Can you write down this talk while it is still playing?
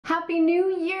Happy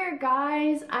New Year,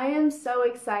 guys! I am so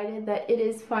excited that it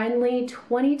is finally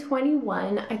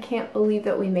 2021. I can't believe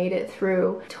that we made it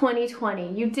through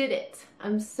 2020. You did it!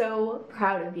 I'm so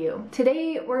proud of you.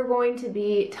 Today we're going to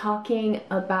be talking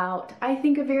about, I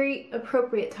think, a very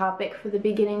appropriate topic for the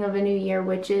beginning of a new year,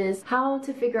 which is how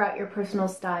to figure out your personal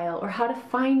style, or how to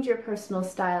find your personal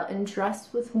style and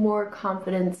dress with more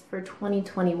confidence for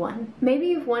 2021. Maybe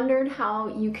you've wondered how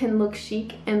you can look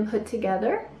chic and put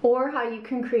together, or how you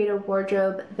can create a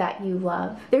wardrobe that you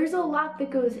love. There's a lot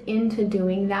that goes into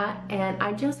doing that, and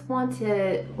I just want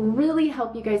to really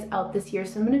help you guys out this year.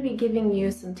 So I'm going to be giving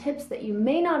you some tips that you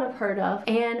may not have heard of,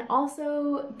 and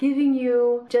also giving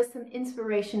you just some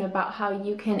inspiration about how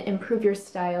you can improve your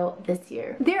style this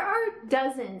year. There are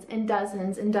dozens and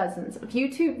dozens and dozens of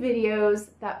YouTube videos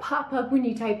that pop up when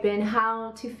you type in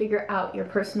how to figure out your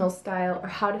personal style, or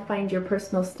how to find your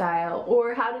personal style,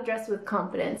 or how to dress with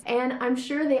confidence, and I'm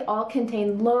sure they all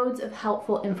contain loads of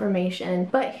helpful information.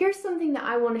 But here's something that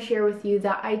I want to share with you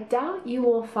that I doubt you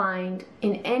will find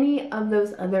in any of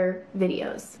those other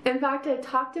videos. In fact, I've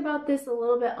talked about this a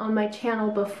little bit on my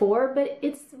channel before, but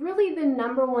it's really the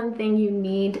 #1 thing you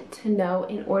need to know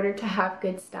in order to have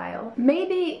good style.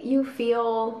 Maybe you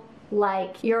feel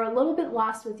like you're a little bit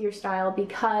lost with your style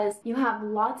because you have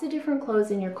lots of different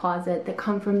clothes in your closet that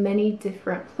come from many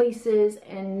different places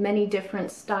and many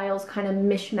different styles kind of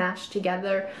mishmashed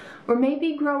together. Or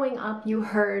maybe growing up you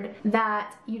heard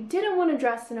that you didn't want to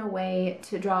dress in a way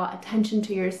to draw attention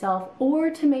to yourself or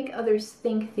to make others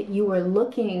think that you were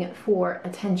looking for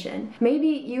attention. Maybe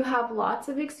you have lots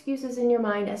of excuses in your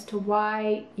mind as to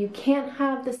why you can't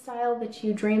have the style that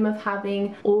you dream of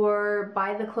having or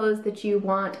buy the clothes that you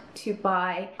want to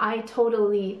buy. I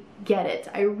totally get it.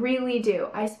 I really do.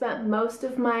 I spent most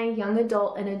of my young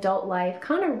adult and adult life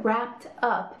kind of wrapped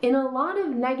up in a lot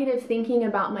of negative thinking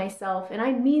about myself, and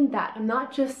I mean that. I'm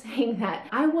not just saying that.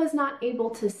 I was not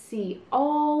able to see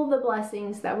all the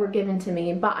blessings that were given to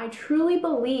me, but I truly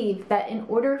believe that in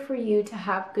order for you to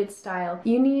have good style,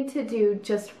 you need to do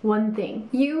just one thing.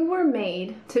 You were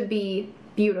made to be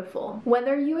beautiful.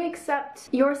 Whether you accept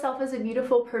yourself as a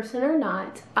beautiful person or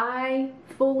not, I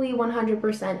fully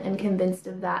 100% am convinced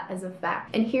of that as a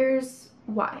fact. And here's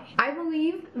why. I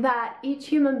believe that each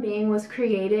human being was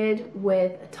created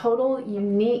with a total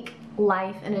unique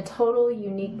life and a total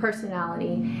unique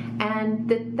personality, and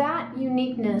that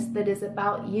uniqueness that is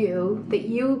about you, that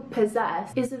you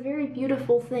possess, is a very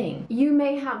beautiful thing. You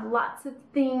may have lots of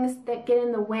things that get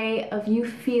in the way of you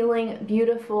feeling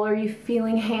beautiful or you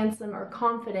feeling handsome or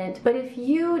confident, but if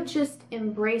you just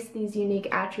embrace these unique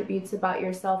attributes about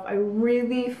yourself, I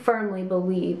really firmly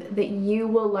believe that you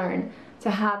will learn to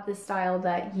have the style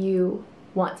that you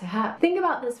want to have. Think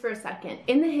about this for a second.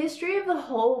 In the history of the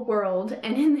whole world,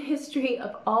 and in the history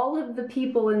of all of the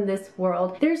people in this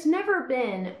world, there's never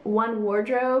been one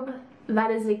wardrobe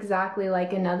that is exactly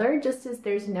like another, just as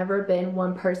there's never been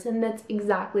one person that's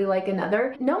exactly like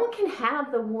another. No one can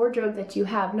have the wardrobe that you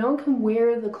have. No one can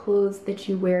wear the clothes that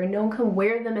you wear. No one can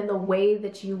wear them in the way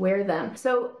that you wear them.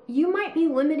 So you might be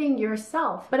limiting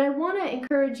yourself, but I want to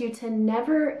encourage you to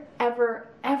never, ever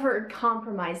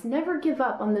compromise. Never give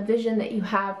up on the vision that you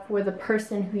have for the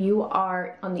person who you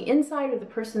are on the inside, or the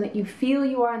person that you feel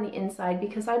you are on the inside,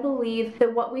 because I believe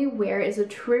that what we wear is a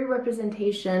true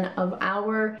representation of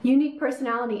our unique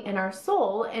personality and our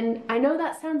soul. And I know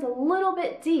that sounds a little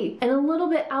bit deep and a little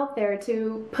bit out there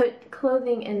to put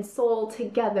clothing and soul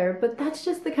together, but that's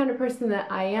just the kind of person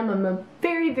that I am. I'm a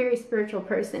very, very spiritual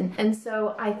person, and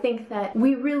so I think that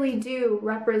we really do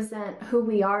represent who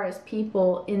we are as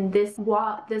people in this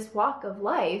walk of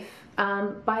life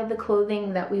by the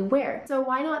clothing that we wear. So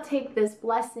why not take this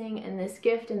blessing and this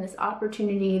gift and this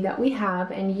opportunity that we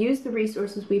have and use the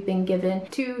resources we've been given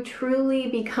to truly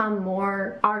become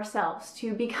more ourselves,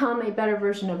 to become a better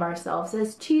version of ourselves.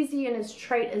 As cheesy and as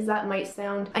trite as that might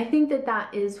sound, I think that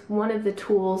that is one of the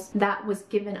tools that was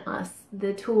given us,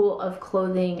 the tool of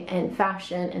clothing and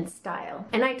fashion and style.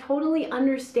 And I totally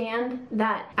understand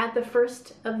that at the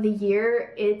first of the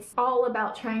year, it's all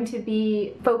about trying to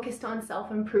be focused on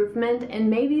self-improvement, and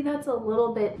maybe that's a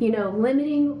little bit,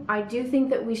 limiting. I do think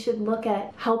that we should look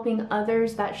at helping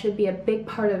others. That should be a big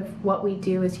part of what we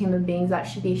do as human beings. That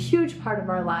should be a huge part of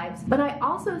our lives. But I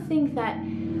also think that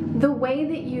the way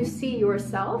that you see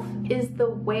yourself is the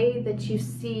way that you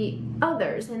see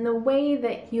others, and the way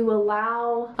that you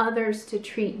allow others to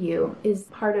treat you is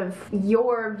part of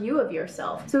your view of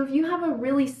yourself. So if you have a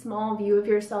really small view of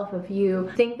yourself, if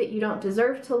you think that you don't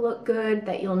deserve to look good,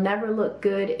 that you'll never look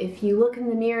good, if you look in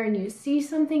the mirror and you see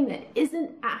something that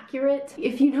isn't accurate,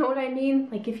 if you know what I mean,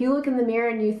 like if you look in the mirror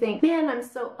and you think, man, I'm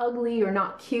so ugly or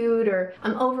not cute or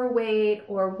I'm overweight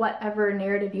or whatever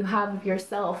narrative you have of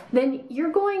yourself, then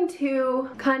you're going to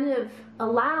kind of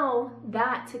allow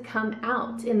that to come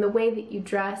out in the way that you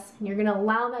dress, and you're going to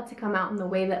allow that to come out in the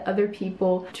way that other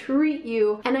people treat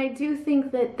you. And I do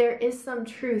think that there is some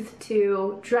truth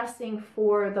to dressing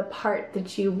for the part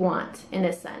that you want, in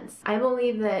a sense. I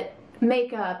believe that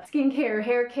makeup, skincare,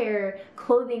 hair care,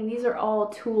 clothing, these are all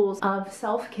tools of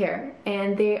self-care,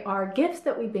 and they are gifts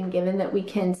that we've been given that we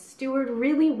can steward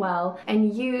really well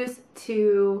and use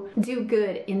to do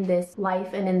good in this life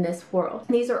and in this world.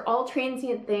 These are all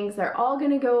transient things. They're all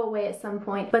going to go away at some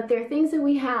point, but they're things that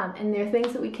we have, and they're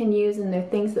things that we can use, and they're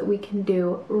things that we can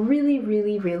do really,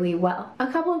 really, really well.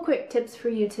 A couple of quick tips for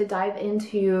you to dive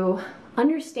into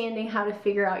understanding how to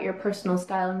figure out your personal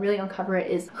style and really uncover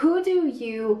it is, who do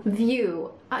you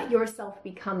view yourself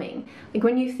becoming? Like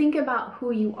when you think about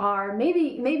who you are,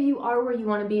 maybe you are where you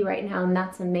want to be right now, and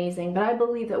that's amazing, but I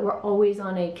believe that we're always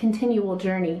on a continual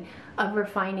journey of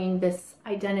refining this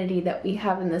identity that we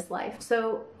have in this life.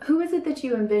 So who is it that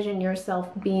you envision yourself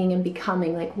being and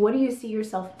becoming? Like, what do you see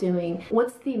yourself doing?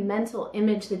 What's the mental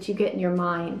image that you get in your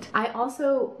mind? I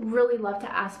also really love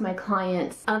to ask my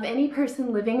clients, of any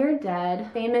person living or dead,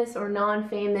 famous or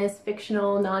non-famous,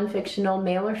 fictional, non-fictional,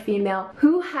 male or female,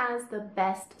 who has the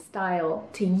best style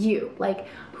to you? Like,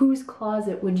 whose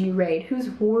closet would you raid? Whose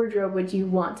wardrobe would you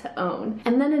want to own?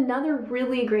 And then another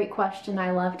really great question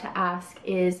I love to ask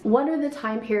is, what are the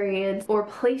time periods or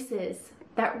places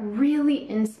that really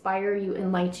inspire you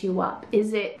and light you up?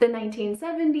 Is it the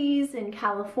 1970s in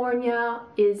California?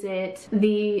 Is it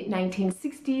the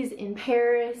 1960s in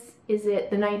Paris? Is it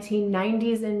the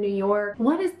 1990s in New York?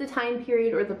 What is the time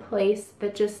period or the place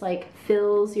that just like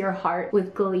fills your heart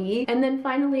with glee? And then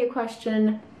finally, a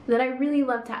question that I really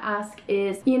love to ask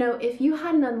is, you know, if you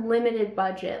had an unlimited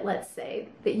budget, let's say,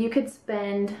 that you could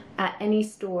spend at any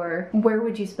store, where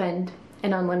would you spend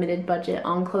an unlimited budget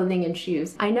on clothing and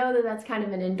shoes? I know that that's kind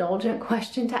of an indulgent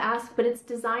question to ask, but it's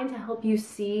designed to help you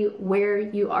see where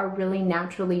you are really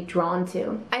naturally drawn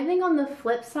to. I think on the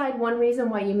flip side, one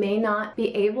reason why you may not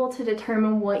be able to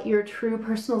determine what your true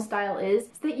personal style is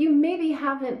that you maybe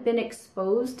haven't been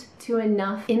exposed to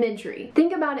enough imagery.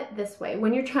 Think about it this way.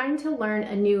 When you're trying to learn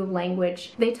a new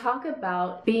language, they talk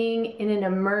about being in an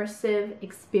immersive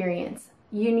experience.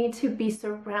 You need to be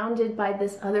surrounded by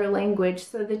this other language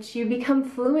so that you become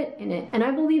fluent in it. And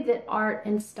I believe that art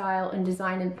and style and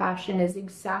design and fashion is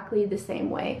exactly the same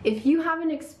way. If you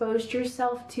haven't exposed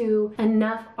yourself to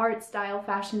enough art, style,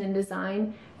 fashion, and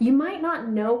design, you might not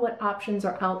know what options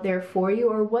are out there for you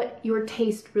or what your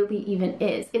taste really even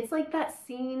is. It's like that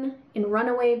scene in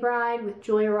Runaway Bride with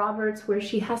Julia Roberts where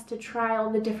she has to try all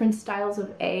the different styles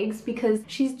of eggs because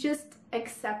she's just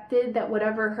accepted that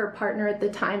whatever her partner at the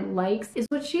time likes is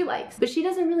what she likes, but she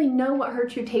doesn't really know what her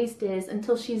true taste is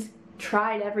until she's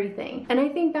tried everything. And I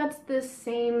think that's the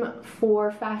same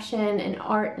for fashion and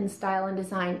art and style and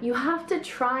design. You have to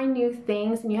try new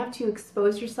things and you have to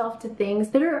expose yourself to things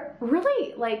that are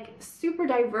really like super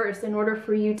diverse in order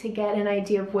for you to get an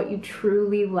idea of what you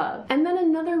truly love. And then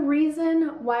another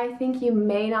reason why I think you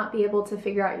may not be able to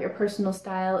figure out your personal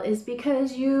style is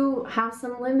because you have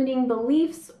some limiting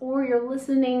beliefs or you're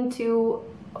listening to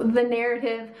the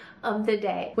narrative of the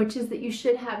day, which is that you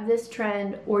should have this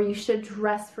trend, or you should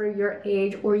dress for your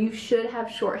age, or you should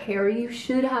have short hair, or you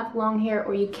should have long hair,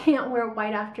 or you can't wear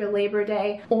white after Labor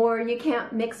Day, or you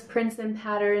can't mix prints and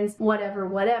patterns,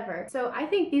 whatever. So I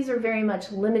think these are very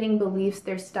much limiting beliefs.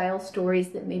 They're style stories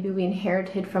that maybe we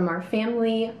inherited from our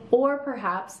family, or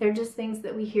perhaps they're just things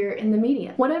that we hear in the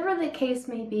media. Whatever the case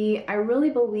may be, I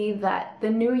really believe that the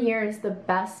new year is the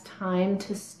best time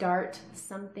to start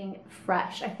something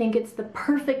fresh. I think it's the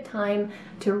perfect time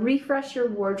to refresh your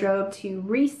wardrobe, to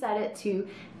reset it, to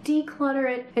declutter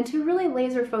it, and to really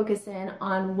laser focus in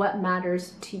on what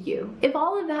matters to you. If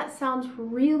all of that sounds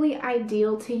really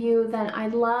ideal to you, then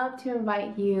I'd love to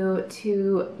invite you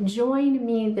to join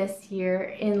me this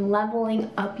year in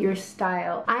leveling up your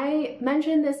style. I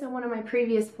mentioned this in one of my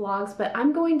previous vlogs, but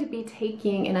I'm going to be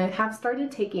taking, and I have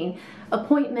started taking,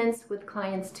 appointments with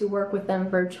clients to work with them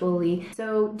virtually.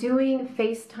 So doing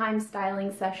FaceTime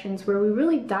styling sessions where we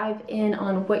really dive in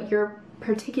on what your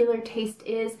particular taste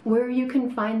is, where you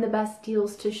can find the best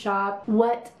deals to shop,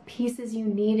 what pieces you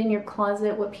need in your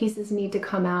closet, what pieces need to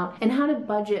come out, and how to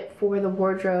budget for the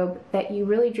wardrobe that you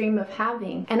really dream of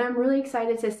having. And I'm really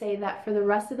excited to say that for the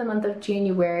rest of the month of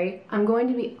January, I'm going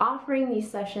to be offering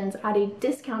these sessions at a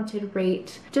discounted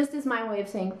rate, just as my way of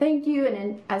saying thank you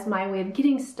and as my way of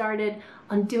getting started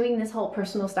on doing this whole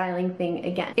personal styling thing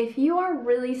again. If you are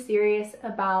really serious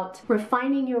about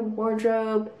refining your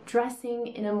wardrobe, dressing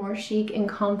in a more chic and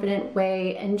confident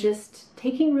way, and just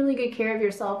taking really good care of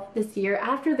yourself this year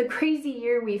after the crazy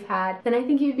year we've had, then I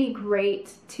think you'd be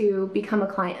great to become a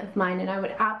client of mine, and I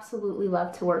would absolutely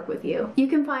love to work with you. You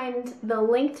can find the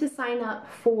link to sign up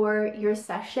for your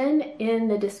session in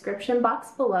the description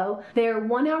box below. They're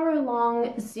 1 hour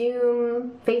long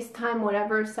Zoom, FaceTime,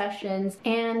 whatever sessions,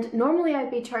 and normally I'd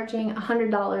be charging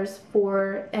 $100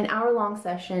 for an hour-long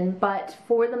session, but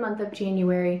for the month of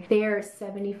January, they are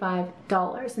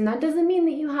 $75. And that doesn't mean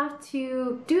that you have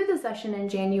to do the session in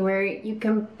January. You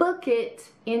can book it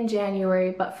in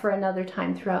January, but for another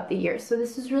time throughout the year. So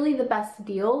this is really the best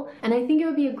deal, and I think it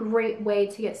would be a great way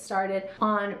to get started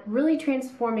on really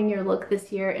transforming your look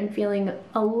this year and feeling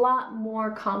a lot more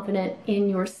confident in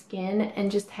your skin and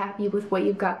just happy with what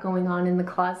you've got going on in the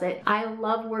closet. I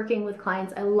love working with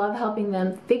clients. I love helping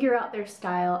them figure out their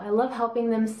style. I love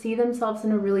helping them see themselves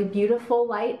in a really beautiful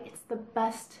light. It's the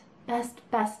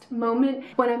best moment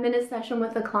when I'm in a session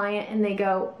with a client and they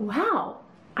go, wow,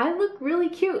 I look really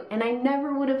cute, and I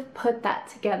never would have put that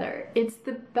together. It's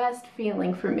the best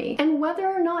feeling for me. And whether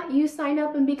or not you sign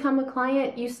up and become a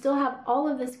client, you still have all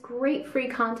of this great free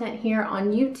content here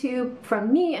on YouTube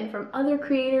from me and from other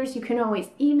creators. You can always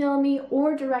email me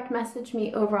or direct message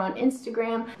me over on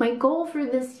Instagram. My goal for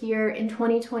this year in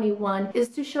 2021 is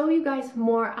to show you guys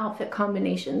more outfit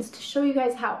combinations, to show you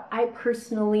guys how I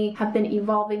personally have been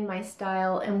evolving my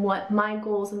style and what my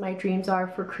goals and my dreams are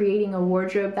for creating a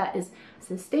wardrobe that is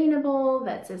sustainable,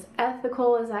 that's as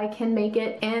ethical as I can make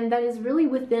it, and that is really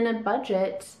within a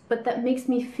budget, but that makes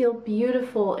me feel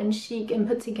beautiful and chic and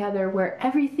put together, where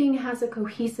everything has a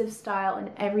cohesive style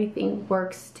and everything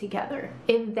works together.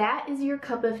 If that is your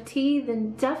cup of tea,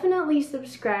 then definitely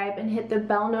subscribe and hit the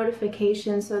bell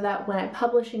notification so that when I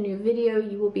publish a new video,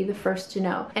 you will be the first to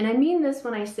know. And I mean this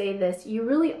when I say this, you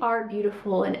really are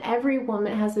beautiful, and every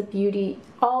woman has a beauty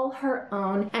all her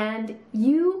own, and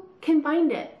you can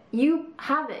find it. You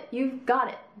have it. You've got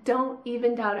it. Don't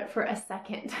even doubt it for a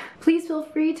second. Please feel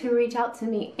free to reach out to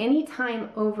me anytime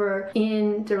over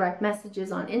in direct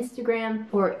messages on Instagram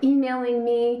or emailing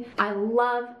me. I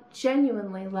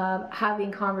genuinely love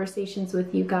having conversations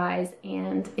with you guys,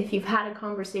 and if you've had a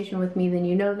conversation with me, then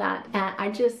you know that. And I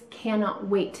just cannot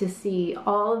wait to see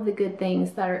all of the good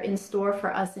things that are in store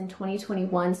for us in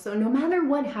 2021. So no matter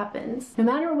what happens, no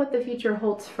matter what the future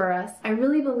holds for us, I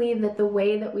really believe that the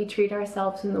way that we treat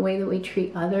ourselves and the way that we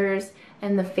treat others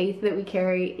and the faith that we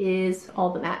carry is all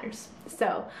that matters.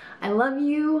 So I love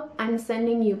you. I'm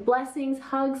sending you blessings,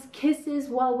 hugs, kisses,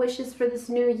 well wishes for this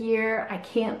new year. I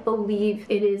can't believe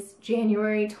it is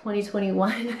January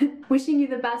 2021. Wishing you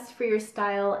the best for your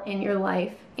style and your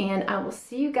life, and I will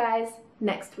see you guys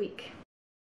next week.